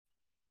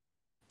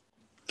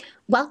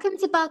Welcome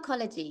to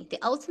Barkology, the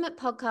ultimate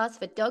podcast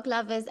for dog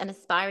lovers and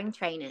aspiring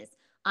trainers.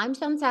 I'm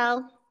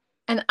Chantal.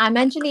 And I'm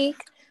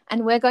Angelique,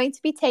 and we're going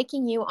to be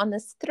taking you on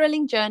this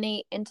thrilling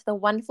journey into the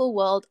wonderful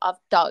world of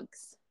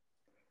dogs.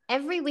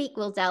 Every week,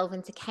 we'll delve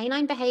into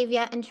canine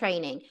behavior and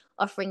training,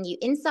 offering you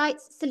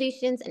insights,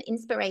 solutions, and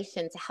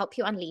inspiration to help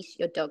you unleash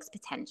your dog's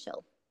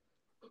potential.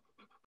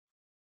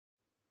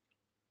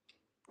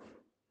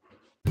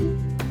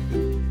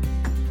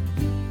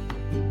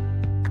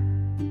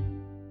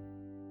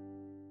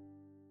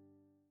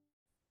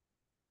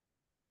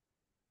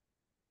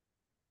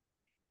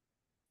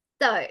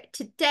 So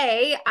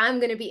today I'm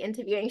going to be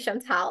interviewing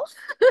Chantal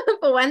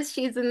for once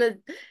she's in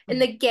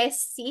the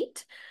guest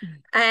seat,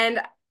 and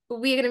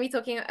we're going to be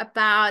talking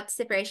about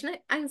separation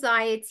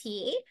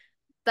anxiety,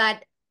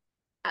 but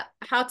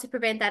how to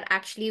prevent that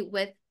actually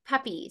with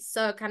puppies.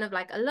 So kind of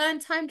like alone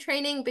time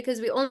training, because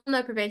we all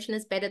know prevention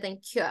is better than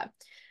cure.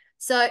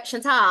 So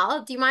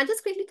Chantal, do you mind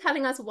just quickly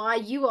telling us why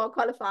you are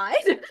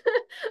qualified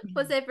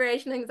for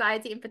separation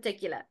anxiety in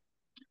particular?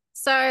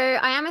 So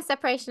I am a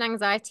separation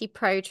anxiety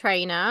pro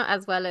trainer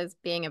as well as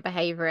being a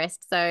behaviorist.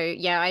 So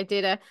yeah, I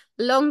did a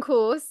long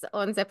course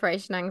on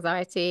separation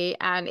anxiety,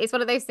 and it's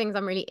one of those things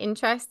I'm really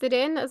interested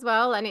in as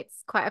well. And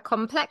it's quite a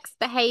complex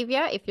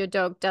behavior if your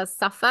dog does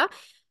suffer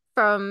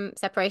from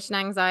separation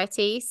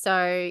anxiety.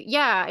 So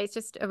yeah, it's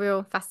just a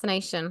real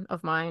fascination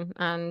of mine.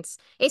 And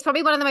it's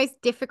probably one of the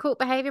most difficult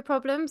behavior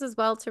problems as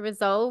well to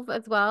resolve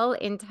as well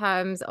in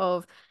terms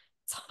of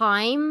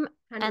time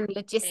and 100%.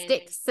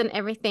 logistics and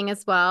everything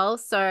as well.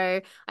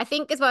 So I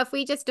think as well, if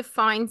we just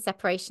define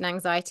separation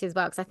anxiety as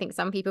well, because I think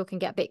some people can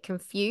get a bit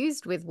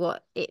confused with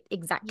what it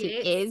exactly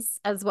Yes. is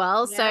as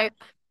well. Yeah. So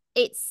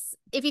it's,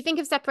 if you think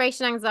of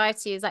separation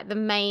anxiety as like the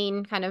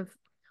main kind of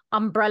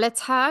umbrella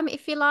term,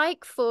 if you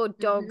like, for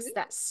dogs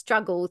that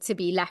struggle to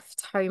be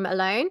left home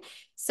alone.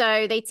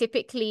 So they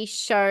typically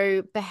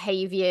show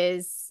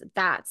behaviors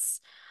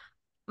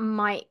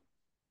might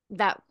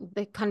that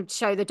they kind of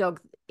show the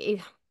dog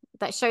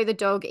that show the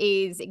dog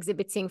is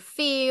exhibiting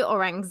fear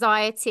or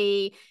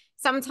anxiety.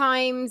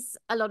 Sometimes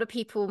a lot of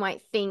people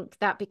might think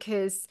that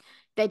because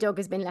their dog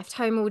has been left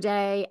home all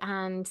day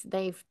and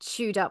they've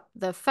chewed up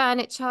the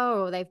furniture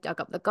or they've dug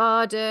up the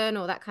garden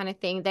or that kind of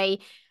thing, they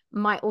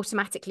might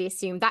automatically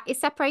assume that is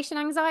separation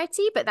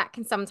anxiety, but that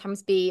can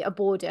sometimes be a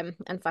boredom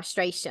and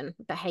frustration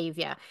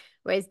behavior.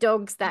 Whereas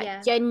dogs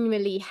that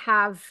genuinely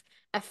have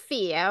a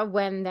fear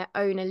when their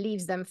owner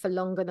leaves them for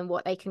longer than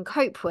what they can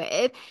cope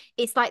with,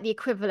 it's like the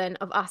equivalent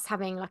of us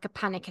having like a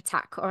panic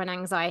attack or an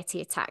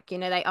anxiety attack. You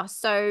know, they are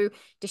so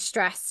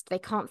distressed, they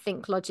can't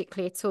think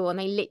logically at all, and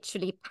they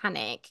literally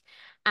panic.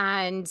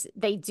 And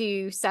they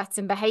do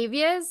certain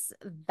behaviors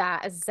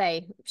that, as I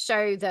say,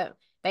 show that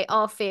they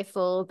are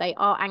fearful, they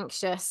are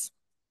anxious.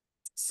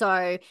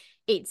 So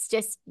it's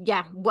just,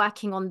 yeah,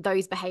 working on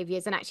those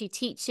behaviors and actually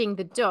teaching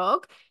the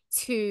dog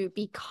to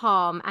be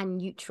calm and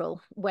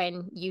neutral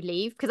when you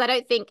leave. Because I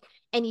don't think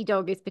any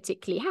dog is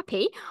particularly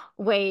happy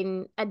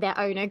when their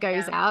owner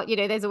goes out. You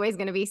know, there's always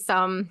going to be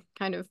some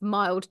kind of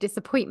mild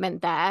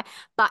disappointment there,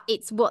 but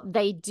it's what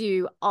they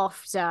do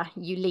after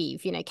you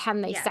leave. You know,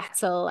 can they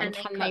settle and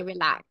can they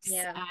relax?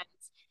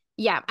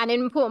 Yeah, and an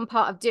important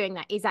part of doing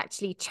that is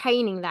actually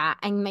training that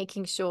and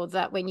making sure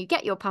that when you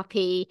get your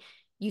puppy,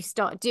 you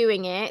start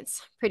doing it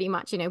pretty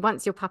much, you know,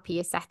 once your puppy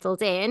is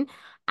settled in,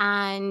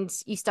 and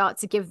you start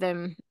to give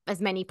them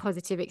as many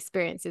positive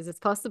experiences as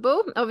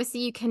possible. Obviously,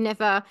 you can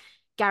never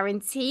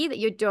guarantee that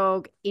your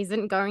dog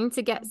isn't going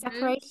to get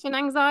separation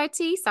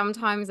anxiety.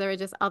 Sometimes there are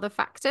just other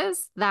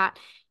factors that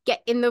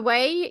get in the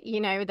way, you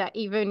know, that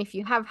even if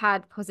you have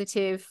had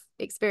positive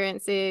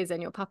experiences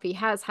and your puppy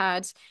has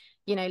had,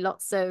 you know,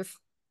 lots of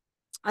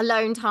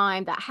alone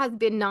time that has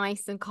been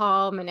nice and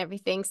calm and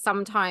everything,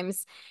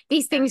 sometimes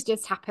these things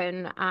just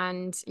happen.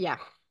 And yeah,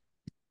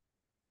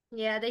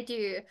 they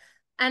do.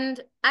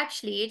 And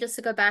actually, just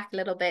to go back a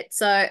little bit,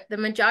 so the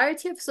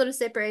majority of sort of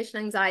separation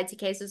anxiety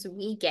cases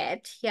we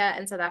get here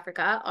in South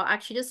Africa are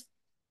actually just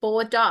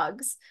for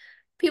dogs.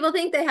 People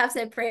think they have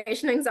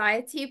separation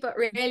anxiety, but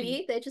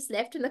really they're just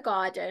left in the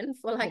garden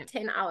for like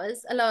 10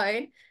 hours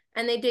alone,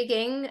 and they're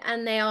digging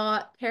and they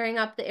are tearing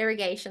up the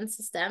irrigation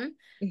system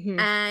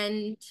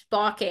and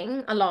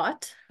barking a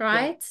lot,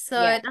 right? So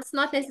that's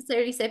not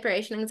necessarily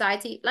separation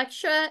anxiety. Like,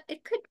 sure,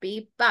 it could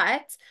be,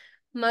 but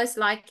most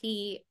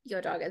likely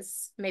your dog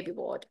is maybe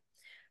bored.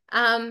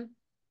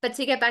 But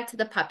to get back to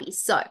the puppy,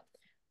 so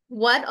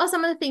what are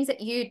some of the things that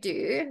you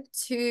do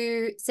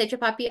to set your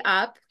puppy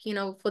up, you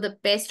know, for the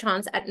best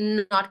chance at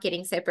not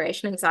getting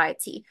separation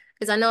anxiety?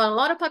 Because I know a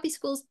lot of puppy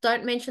schools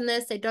don't mention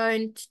this, they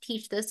don't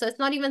teach this, so it's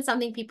not even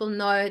something people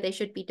know they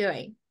should be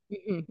doing.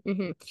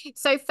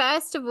 So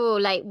first of all,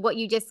 like what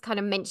you just kind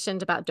of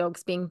mentioned about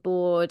dogs being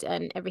bored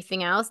and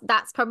everything else,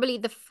 that's probably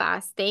the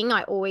first thing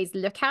I always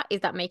look at,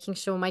 is that making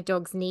sure my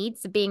dog's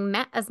needs are being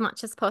met as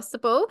much as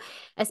possible,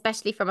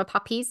 especially from a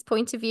puppy's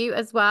point of view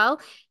as well.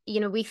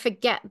 we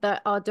forget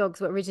that our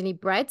dogs were originally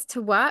bred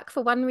to work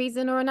for one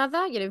reason or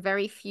another.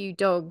 Very few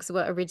dogs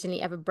were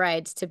originally ever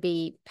bred to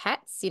be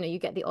pets. You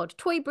get the odd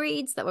toy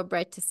breeds that were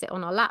bred to sit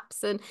on our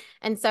laps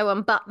and so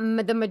on. But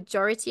the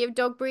majority of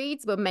dog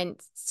breeds were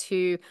meant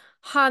to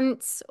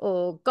hunt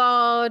or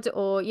guard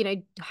or,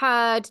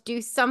 herd,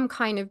 do some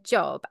kind of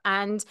job.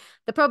 And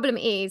the problem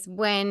is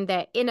when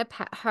they're in a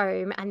pet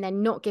home and they're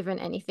not given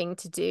anything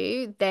to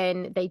do,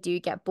 then they do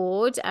get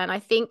bored. And I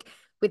think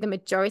with the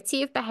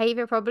majority of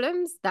behavior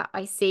problems that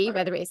I see,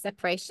 whether it's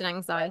separation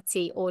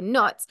anxiety or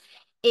not,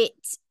 it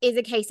is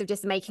a case of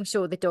just making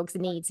sure the dog's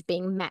needs are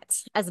being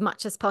met as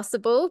much as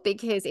possible,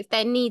 because if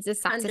their needs are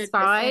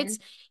satisfied, 100%.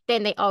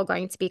 then they are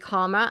going to be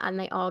calmer and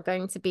they are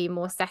going to be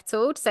more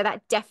settled. So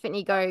that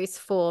definitely goes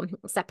for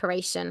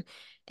separation,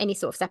 any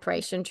sort of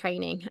separation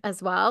training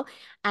as well.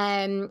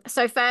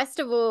 So first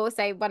of all,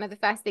 say one of the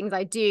first things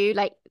I do,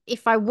 like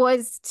if I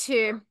was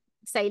to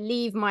say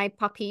leave my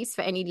puppies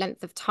for any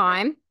length of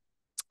time,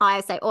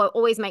 I say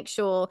always make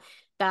sure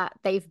that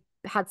they've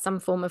had some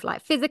form of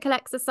like physical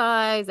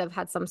exercise, I've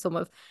had some sort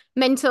of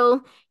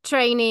mental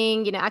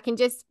training. I want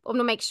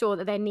to make sure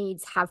that their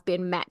needs have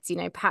been met,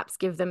 perhaps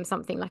give them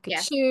something like a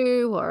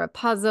chew or a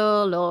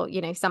puzzle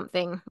or,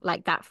 something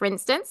like that, for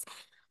instance.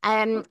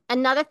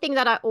 Another thing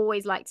that I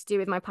always like to do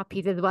with my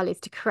puppies as well is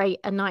to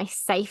create a nice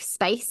safe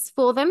space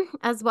for them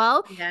as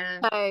well. Yeah.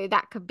 So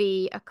that could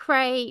be a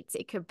crate,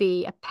 it could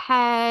be a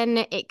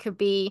pen, it could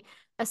be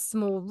a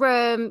small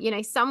room,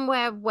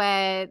 somewhere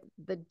where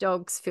the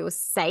dogs feel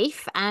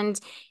safe. And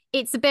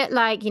it's a bit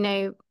like,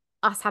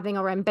 us having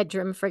our own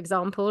bedroom, for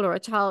example, or a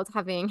child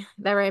having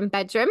their own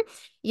bedroom,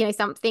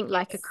 something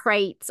like a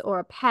crate or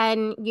a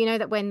pen,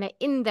 that when they're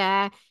in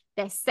there,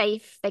 they're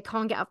safe, they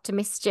can't get up to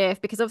mischief,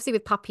 because obviously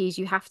with puppies,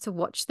 you have to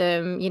watch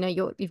them,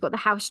 you've got the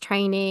house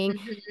training,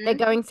 they're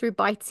going through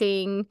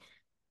biting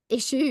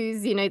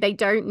issues, they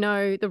don't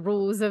know the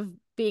rules of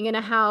being in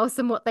a house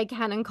and what they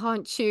can and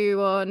can't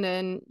chew on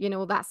and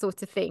all that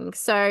sort of thing.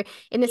 So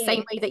in the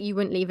same way that you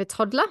wouldn't leave a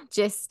toddler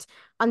just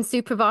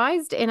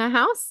unsupervised in a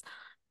house,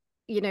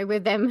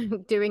 with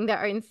them doing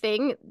their own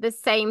thing, the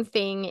same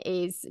thing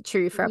is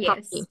true for a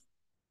puppy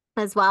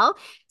as well.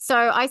 So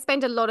I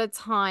spend a lot of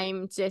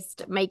time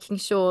just making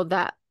sure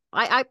that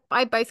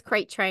I both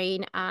crate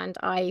train and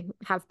I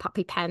have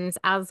puppy pens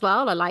as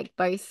well. I like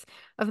both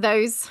of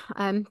those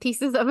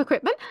pieces of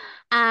equipment.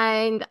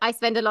 And I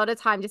spend a lot of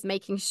time just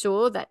making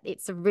sure that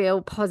it's a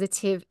real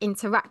positive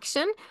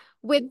interaction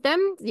with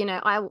them.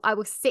 I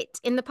will sit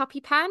in the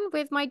puppy pen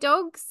with my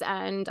dogs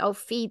and I'll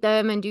feed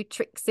them and do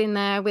tricks in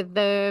there with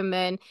them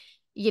and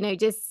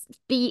just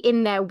be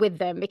in there with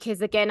them,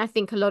 because again, I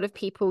think a lot of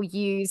people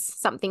use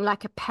something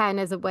like a pen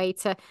as a way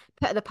to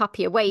put the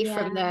puppy away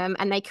from them,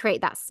 and they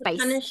create that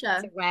space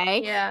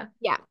away. Yeah.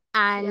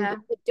 And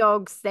the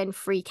dogs then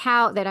freak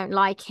out, they don't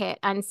like it.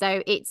 And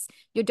so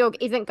your dog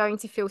isn't going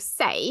to feel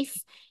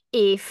safe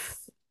if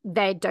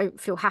they don't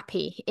feel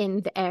happy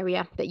in the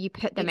area that you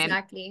put them in.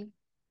 Exactly.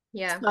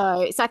 Yeah.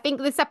 So I think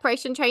the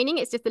separation training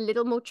is just a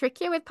little more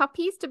trickier with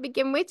puppies to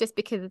begin with, just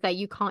because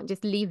you can't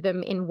just leave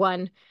them in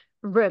one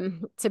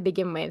room to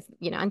begin with,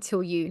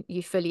 until you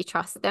fully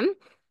trust them.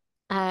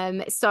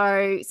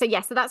 So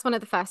that's one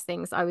of the first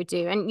things I would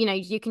do. And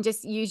you can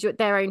just use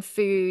their own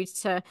food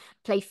to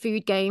play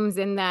food games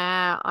in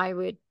there. I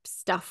would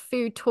stuff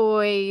food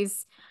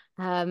toys,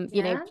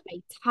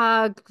 play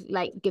tug,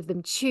 like give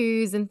them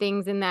chews and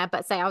things in there.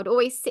 But I would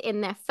always sit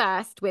in there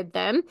first with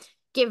them,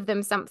 give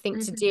them something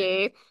to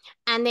do.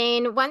 And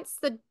then once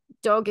the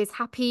dog is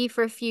happy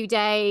for a few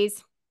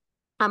days,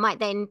 I might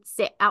then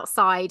sit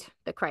outside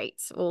the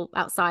crate or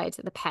outside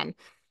the pen.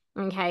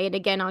 Okay. And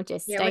again, I'll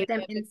just stay with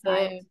them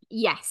inside.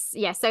 Yes.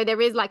 So there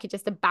is like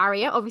just a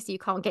barrier. Obviously, you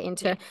can't get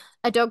into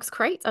a dog's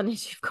crate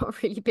unless you've got a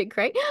really big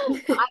crate.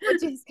 I would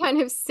just kind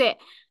of sit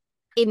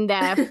in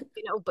there,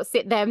 but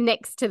sit there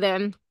next to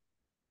them,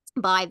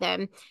 by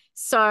them.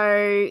 So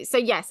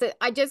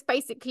I just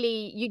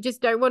basically, you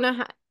just don't want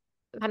to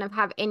kind of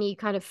have any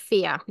kind of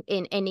fear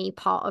in any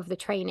part of the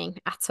training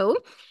at all.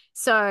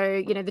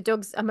 So, the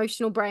dog's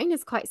emotional brain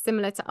is quite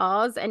similar to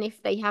ours. And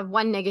if they have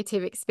one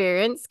negative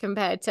experience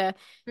compared to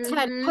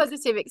 10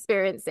 positive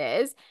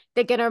experiences,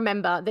 they're going to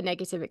remember the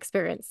negative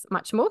experience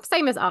much more.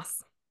 Same as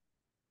us.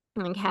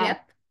 Okay.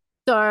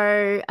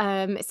 So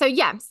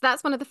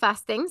that's one of the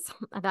first things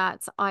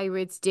that I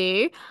would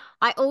do.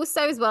 I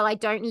also, as well, I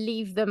don't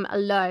leave them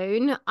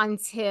alone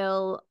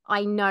until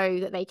I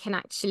know that they can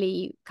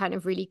actually kind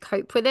of really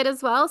cope with it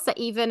as well. So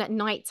even at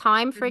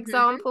nighttime, for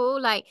example,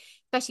 like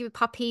especially with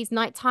puppies,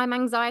 nighttime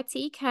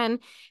anxiety can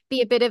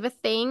be a bit of a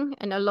thing.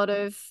 And a lot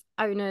of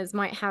owners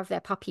might have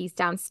their puppies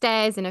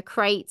downstairs in a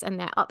crate and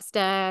they're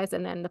upstairs,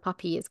 and then the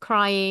puppy is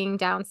crying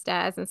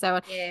downstairs and so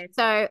on.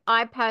 So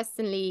I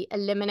personally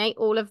eliminate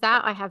all of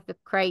that. I have the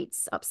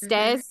crates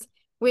upstairs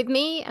with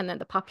me, and then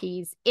the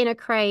puppies in a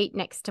crate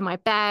next to my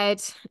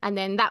bed. And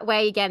then that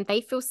way, again,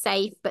 they feel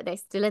safe, but they're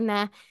still in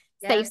their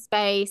safe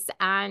space.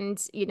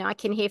 And, I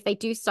can hear if they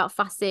do start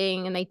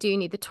fussing and they do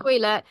need the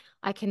toilet,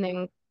 I can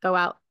then go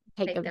out,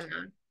 take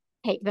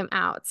them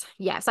out.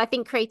 Yeah. So I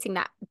think creating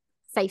that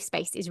safe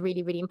space is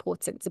really, really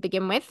important to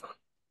begin with.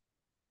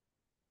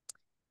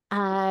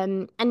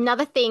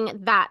 Another thing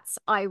that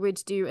I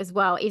would do as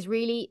well is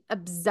really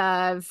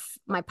observe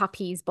my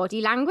puppy's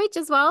body language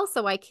as well,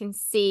 so I can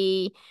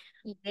see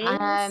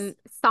Yes.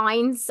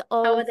 signs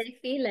How are of they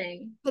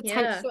feeling? Yeah.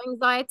 potential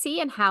anxiety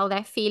and how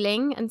they're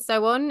feeling and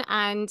so on.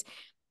 And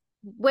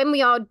when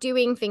we are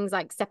doing things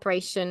like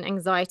separation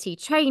anxiety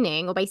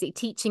training, or basically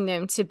teaching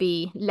them to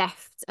be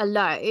left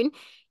alone,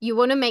 you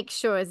want to make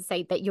sure, as I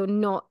say, that you're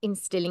not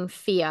instilling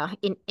fear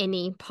in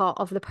any part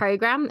of the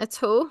program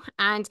at all.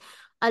 And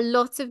a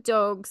lot of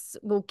dogs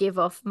will give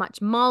off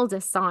much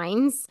milder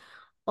signs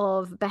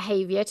of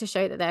behavior to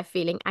show that they're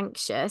feeling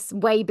anxious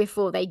way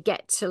before they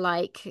get to,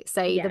 like,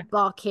 say, the Yeah.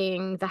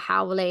 barking, the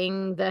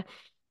howling, the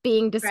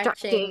being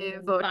destructive,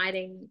 Scratching, or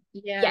biting.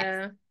 yes.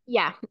 Yeah.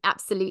 Yeah,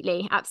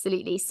 absolutely.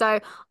 Absolutely. So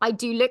I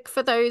do look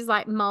for those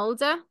like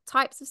milder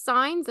types of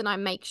signs, and I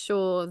make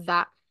sure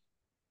that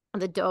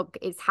the dog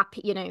is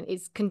happy,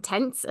 is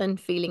content and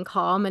feeling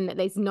calm, and that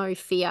there's no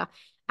fear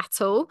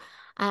at all.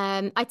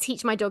 I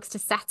teach my dogs to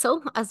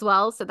settle as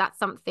well. So that's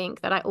something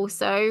that I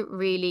also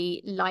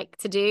really like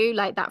to do.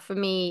 Like, that for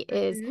me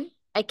is Hmm.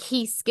 a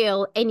key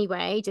skill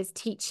anyway, just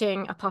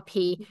teaching a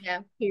puppy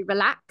Yeah. to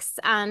relax.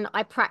 And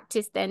I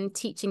practice then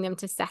teaching them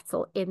to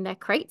settle in their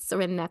crates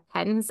or in their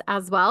pens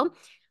as well.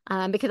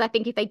 Because I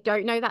think if they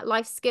don't know that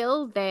life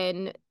skill,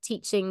 then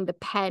teaching the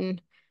pen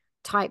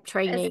type It's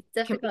training can be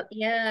difficult.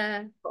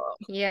 Yeah. difficult.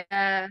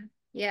 Yeah.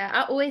 Yeah.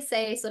 I always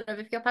say sort of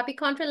if your puppy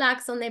can't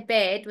relax on their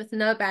bed with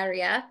no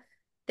barrier,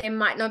 they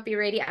might not be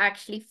ready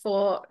actually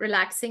for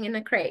relaxing in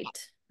a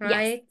crate, Yes.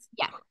 right?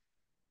 Yeah.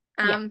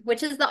 Yeah.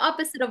 Which is the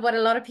opposite of what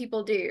a lot of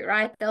people do,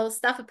 right? They'll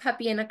stuff a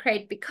puppy in a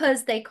crate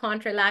because they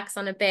can't relax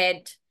on a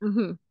bed,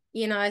 Hmm.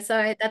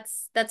 so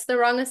that's the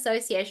wrong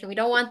association. We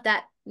don't want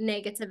that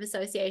negative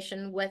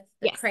association with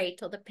the Yes. crate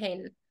or the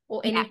pen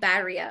or any Yeah.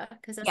 barrier,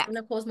 because that's Yeah. going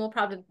to cause more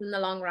problems in the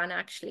long run,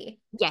 actually.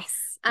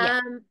 Yes. Yeah.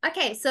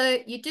 Okay, so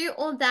you do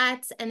all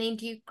that, and then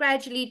do you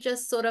gradually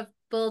just sort of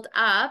build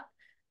up,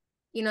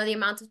 the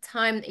amount of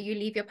time that you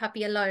leave your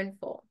puppy alone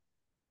for?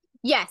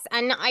 Yes,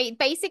 and I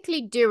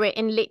basically do it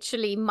in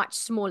literally much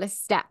smaller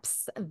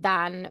steps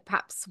than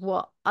perhaps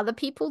what other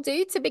people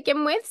do to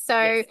begin with.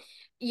 So,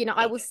 Yes.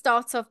 I Okay. will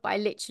start off by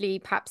literally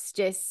perhaps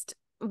just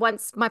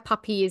once my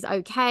puppy is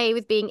okay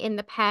with being in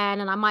the pen,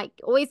 and I might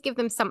always give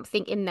them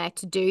something in there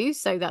to do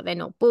so that they're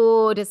not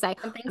bored, and say,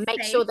 Something and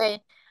make sure safe. they,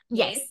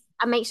 Yes. yes,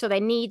 and make sure their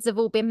needs have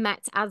all been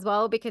met as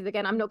well. Because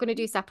again, I'm not going to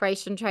do Mhm.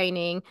 separation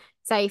training,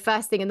 say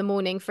first thing in the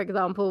morning, for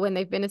example, when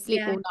they've been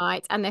asleep Yeah. all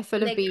night and they're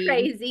full And of they're beans.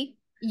 crazy.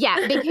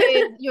 Yeah,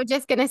 because you're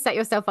just going to set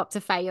yourself up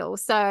to fail.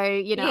 So, I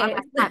Yes.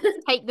 might perhaps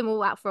take them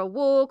all out for a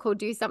walk, or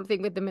do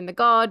something with them in the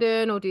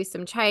garden, or do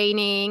some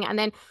training. And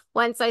then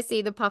once I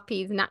see the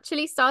puppies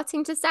naturally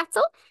starting to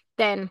settle,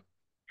 then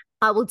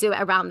I will do it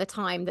around the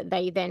time that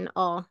they then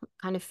are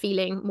kind of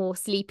feeling more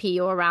sleepy,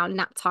 or around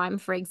nap time,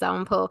 for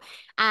example.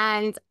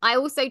 And I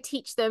also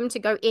teach them to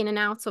go in and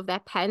out of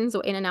their pens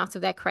or in and out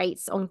of their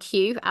crates on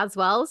cue as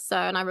well. So,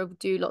 and I will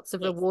do lots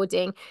of Yes.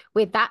 rewarding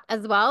with that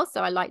as well.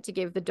 So I like to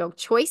give the dog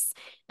choice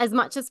as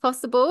much as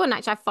possible. And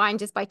actually, I find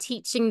just by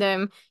teaching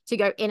them to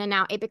go in and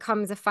out, it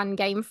becomes a fun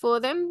game for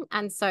them.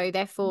 And so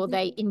therefore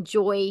they Mhm.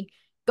 enjoy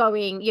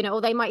going,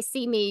 or they might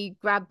see me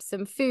grab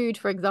some food,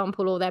 for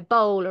example, or their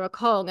bowl or a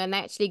Kong, and they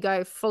actually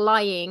go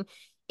flying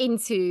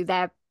into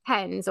their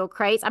pens or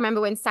crates. I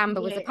remember when Samba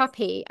was a Yes.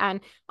 puppy,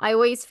 and I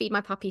always feed my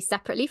puppy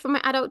separately from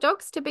my adult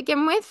dogs to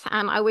begin with.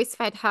 And I always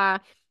fed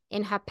her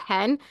in her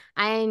pen,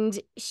 and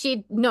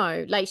she'd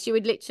know, like, she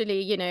would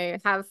literally,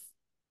 have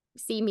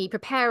see me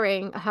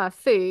preparing her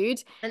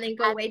food. And then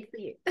go wait for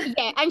you.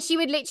 Yeah, and she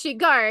would literally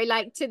go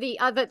like to the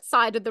other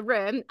side of the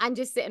room and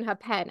just sit in her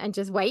pen and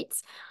just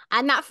wait.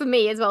 And that for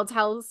me as well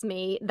tells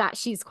me that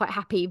she's quite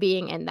happy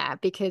being in there,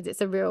 because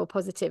it's a real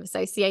positive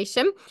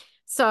association.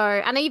 So,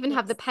 and I even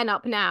have the Yes. pen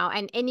up now,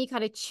 and any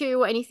kind of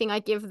chew or anything I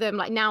give them,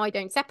 like now I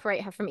don't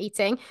separate her from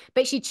eating,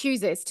 but she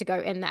chooses to go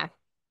in there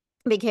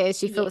because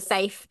she feels Yes.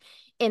 safe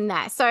in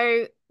there.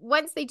 So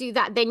once they do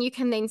that, then you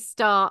can then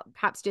start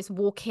perhaps just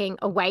walking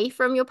away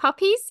from your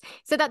puppies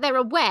so that they're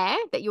aware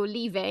that you're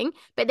leaving,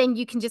 but then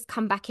you can just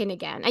come back in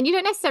again. And you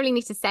don't necessarily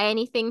need to say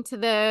anything to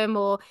them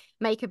or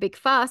make a big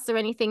fuss or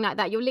anything like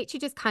that. You're literally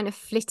just kind of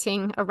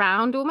flitting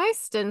around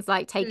almost. And it's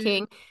like Mm.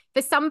 taking,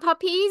 for some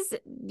puppies,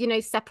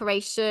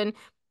 separation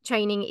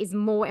training is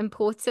more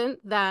important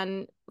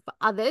than for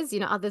others.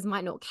 Others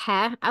might not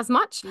care as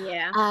much.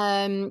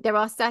 Yeah. There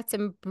are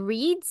certain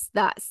breeds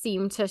that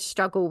seem to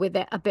struggle with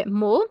it a bit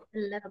more A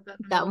little bit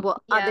than more.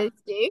 what Yeah. others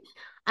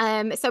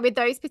do. So with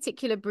those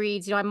particular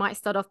breeds, I might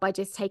start off by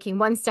just taking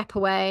one step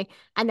away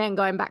and then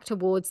going back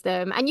towards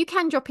them. And you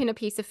can drop in a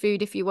piece of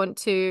food if you want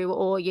to,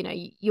 or,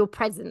 your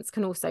presence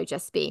can also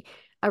just be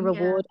a Yeah.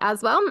 reward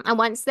as well. And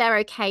once they're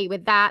okay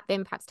with that,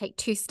 then perhaps take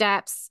 2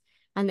 steps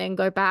and then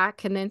go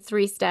back, and then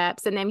 3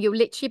 steps. And then you're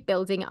literally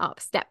building it up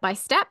step by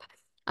step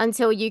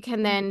until you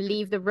can then Mhm.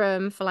 leave the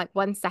room for like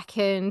 1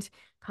 second,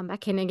 come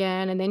back in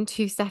again, and then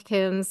 2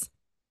 seconds,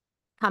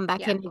 come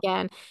back Yeah. in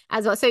again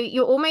as well. So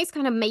you're almost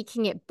kind of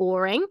making it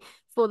boring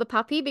for the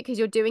puppy because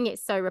you're doing it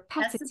so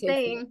That's the repetitively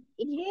thing.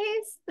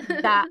 Yes.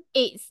 that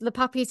it's the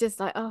puppy's just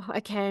like, oh,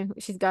 okay,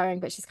 she's going,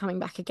 but she's coming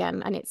back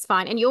again, and it's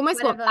fine. And you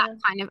almost want that Whatever.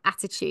 kind of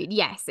attitude.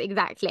 Yes,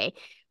 exactly.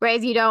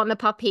 Whereas you don't want the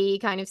puppy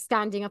kind of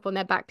standing up on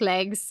their back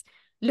legs,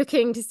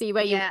 looking to see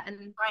where you're Yeah, and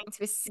trying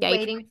to escape or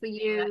waiting for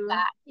anything like you.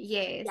 that.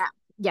 Yes. Yeah.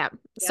 Yeah.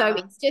 So Yeah.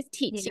 it's just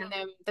teaching Yeah.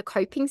 them the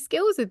coping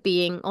skills of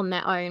being on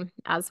their own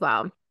as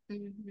well.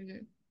 Mm-hmm.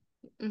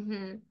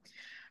 Mm-hmm.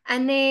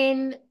 And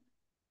then,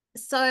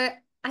 so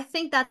I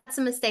think that's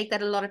a mistake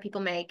that a lot of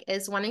people make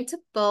is wanting to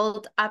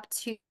build up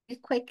too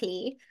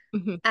quickly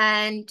Hmm.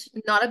 and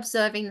not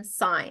observing the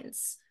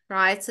signs,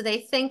 right? So they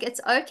think it's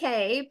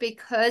okay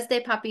because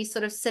their puppy's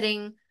sort of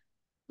sitting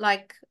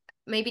like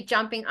maybe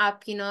jumping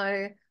up,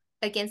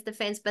 against the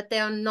fence, but they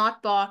are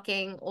not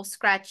barking or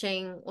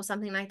scratching or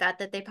something like that,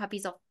 that their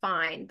puppies are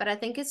fine. But I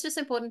think it's just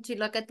important to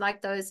look at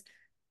like those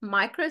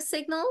micro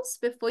signals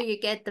before you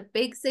get the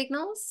big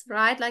signals,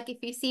 right? Like if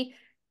you see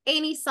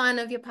any sign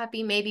of your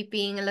puppy maybe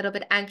being a little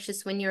bit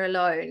anxious when you're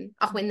alone,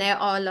 or when they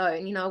are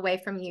alone,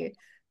 away from you,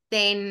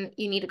 then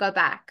you need to go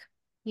back,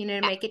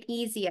 to make it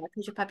easier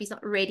because your puppy's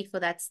not ready for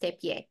that step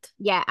yet.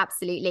 Yeah,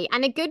 absolutely.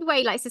 And a good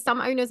way, like, so some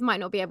owners might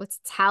not be able to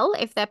tell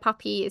if their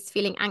puppy is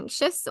feeling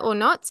anxious or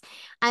not.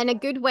 And a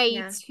good way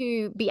Yeah.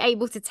 to be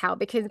able to tell,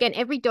 because again,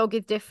 every dog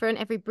is different,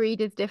 every breed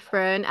is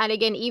different. And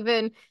again,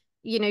 even,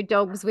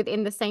 dogs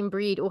within the same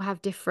breed all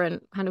have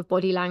different kind of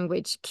body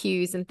language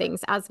cues and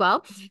things as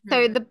well.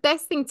 So the Mm-hmm.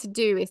 best thing to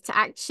do is to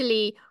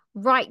actually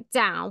write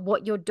down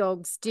what your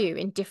dogs do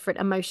in different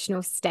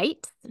emotional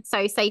states.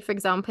 So, say, for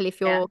example,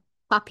 if Yeah. your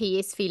puppy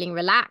is feeling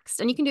relaxed,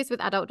 and you can do this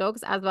with adult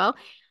dogs as well,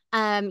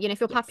 if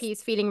your Yes. puppy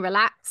is feeling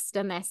relaxed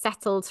and they're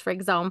settled, for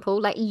example,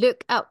 like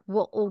look at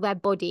what all their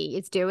body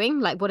is doing.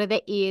 Like, what are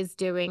their ears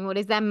doing? What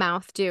is their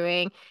mouth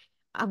doing?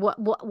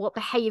 What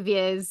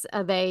behaviors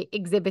are they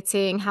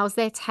exhibiting? How's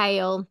their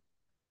tail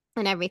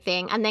and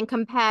everything? And then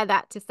compare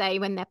that to say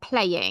when they're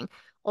playing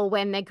or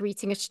when they're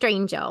greeting a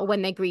stranger or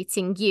when they're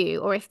greeting you,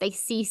 or if they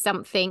see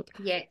something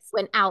Yes.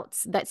 went out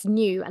that's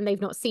new and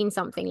they've not seen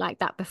something like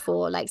that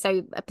before, like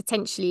so a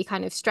potentially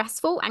kind of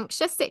stressful,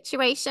 anxious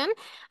situation.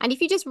 And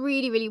if you just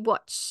really, really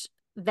watch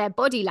their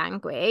body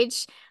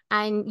language,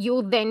 and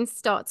you'll then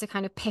start to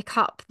kind of pick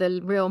up the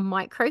real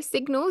micro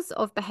signals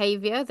of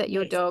behavior that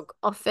your Yes. dog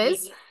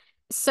offers. Yes.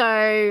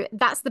 So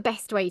that's the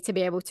best way to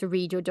be able to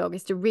read your dog,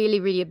 is to really,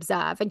 really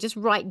observe and just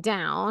write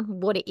down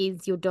what it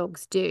is your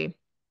dogs do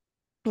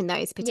in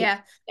those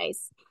particular Yeah.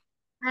 days.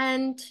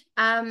 And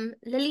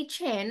Lily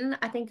Chen,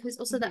 I think, who's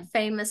also Mhm. that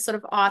famous sort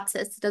of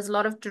artist, does a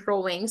lot of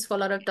drawings for a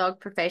lot of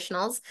dog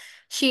professionals.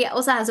 She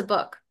also has a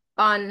book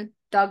on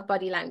dog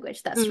body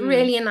language. That's Mm,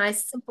 really a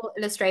nice, simple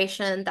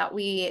illustration that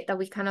we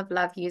kind of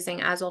love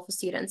using as well for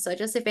students. So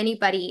just if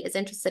anybody is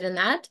interested in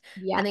that, I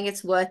yeah. think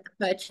it's worth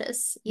the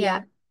purchase. Yeah.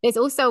 Yeah. There's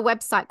also a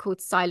website called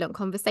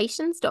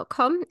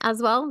silentconversations.com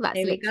as well. That's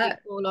There we go. literally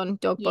all on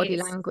dog body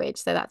Yes. language.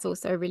 So that's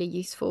also a really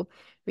useful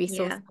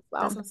resource Yeah. as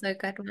well. That's also a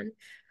good one.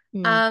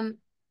 Mm. Um,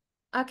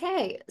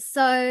 okay.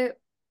 So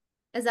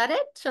is that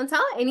it, Chantal?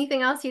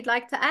 Anything else you'd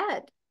like to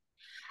add?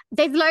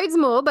 There's loads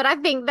more, but I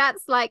think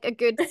that's like a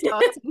good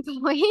starting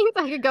point.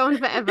 I could go on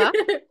forever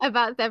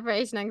about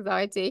separation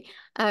anxiety.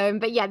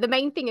 But yeah, the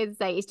main thing is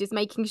say is just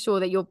making sure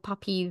that your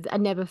puppies are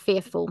never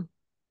fearful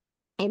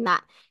in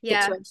that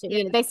Yeah, situation.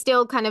 yeah. There's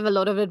still kind of a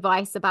lot of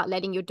advice about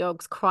letting your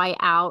dogs cry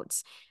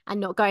out and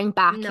not going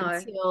back No.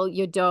 until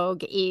your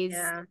dog is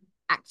Yeah.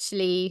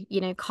 actually,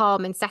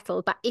 calm and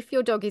settled. But if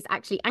your dog is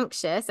actually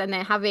anxious and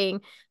they're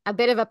having a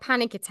bit of a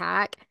panic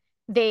attack,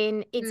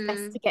 then it's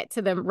best to Mm, get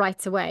to them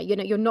right away.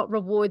 You're not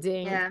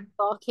rewarding yeah.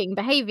 barking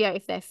behavior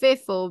if they're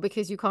fearful,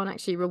 because you can't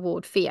actually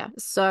reward fear.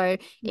 So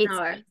it's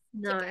No. best to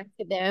get No.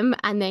 to them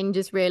and then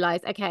just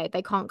realize, okay,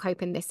 they can't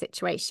cope in this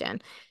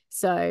situation.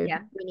 So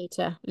Yeah. we need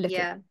to look at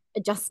Yeah.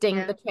 adjusting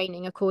Yeah. the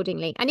training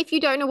accordingly. And if you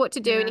don't know what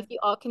to do, and Yeah. if you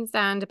are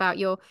concerned about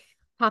your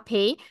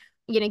puppy,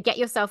 get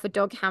yourself a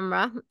dog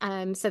camera,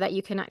 so that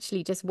you can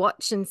actually just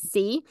watch and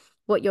see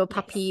what your Yes.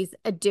 puppies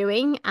are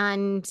doing.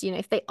 And,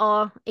 if they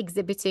are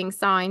exhibiting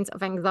signs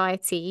of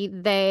anxiety,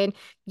 then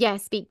yeah,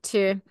 speak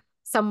to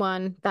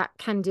someone that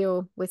can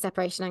deal with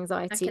separation I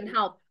anxiety. can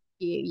help.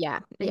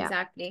 Yeah, yeah.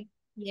 Exactly.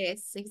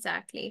 Yes,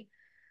 exactly.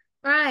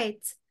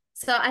 Right.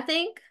 So I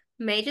think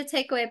major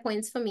takeaway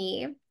points for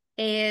me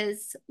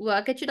is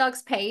work at your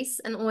dog's pace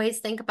and always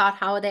think about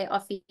how they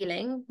are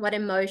feeling, what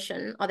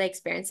emotion are they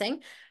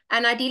experiencing.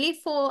 And ideally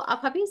for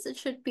our puppies, it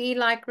should be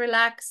like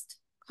relaxed,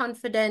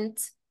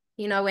 confident,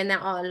 when they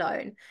are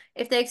alone.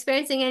 If they're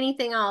experiencing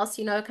anything else,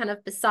 kind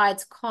of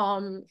besides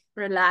calm,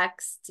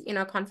 relaxed,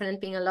 confident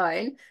being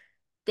alone,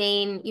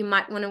 then you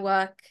might want to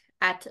work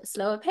at a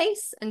slower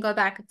pace and go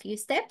back a few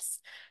steps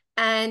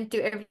and do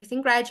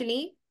everything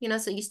gradually,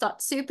 so you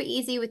start super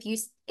easy with you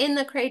in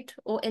the crate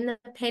or in the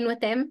pen with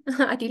them,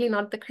 ideally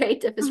not the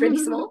crate if it's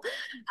really small,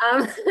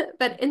 um,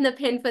 but in the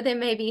pen for them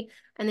maybe,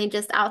 and then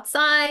just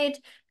outside,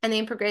 and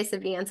then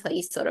progressively until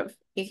you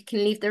can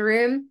leave the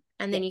room,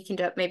 and Yeah, then you can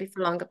do it maybe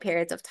for longer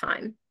periods of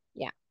time.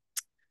 yeah.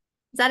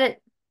 Is that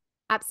it?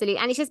 Absolutely.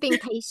 And it's just being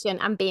patient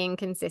and being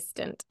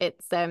consistent.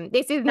 It's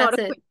this is not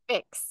That's a quick it.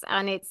 fix.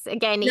 And it's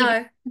again, even if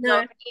No, the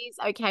dog no. is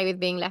okay with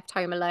being left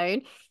home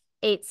alone,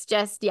 it's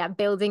just, yeah,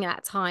 building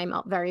that time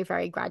up very,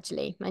 very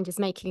gradually and just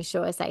making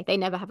sure, I say, they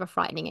never have a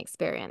frightening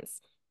experience.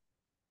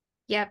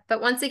 Yeah,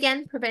 but once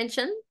again,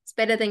 prevention is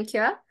better than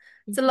cure.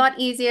 It's a Mhm. lot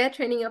easier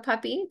training your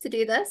puppy to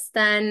do this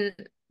than,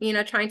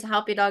 trying to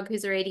help your dog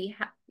who's already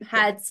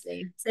had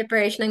Definitely.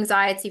 separation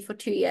anxiety for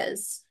 2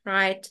 years,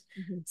 right?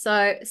 Mhm.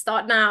 So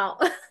start now.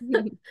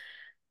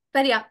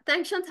 But yeah,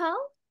 thanks, Chantal.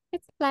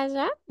 It's a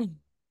pleasure.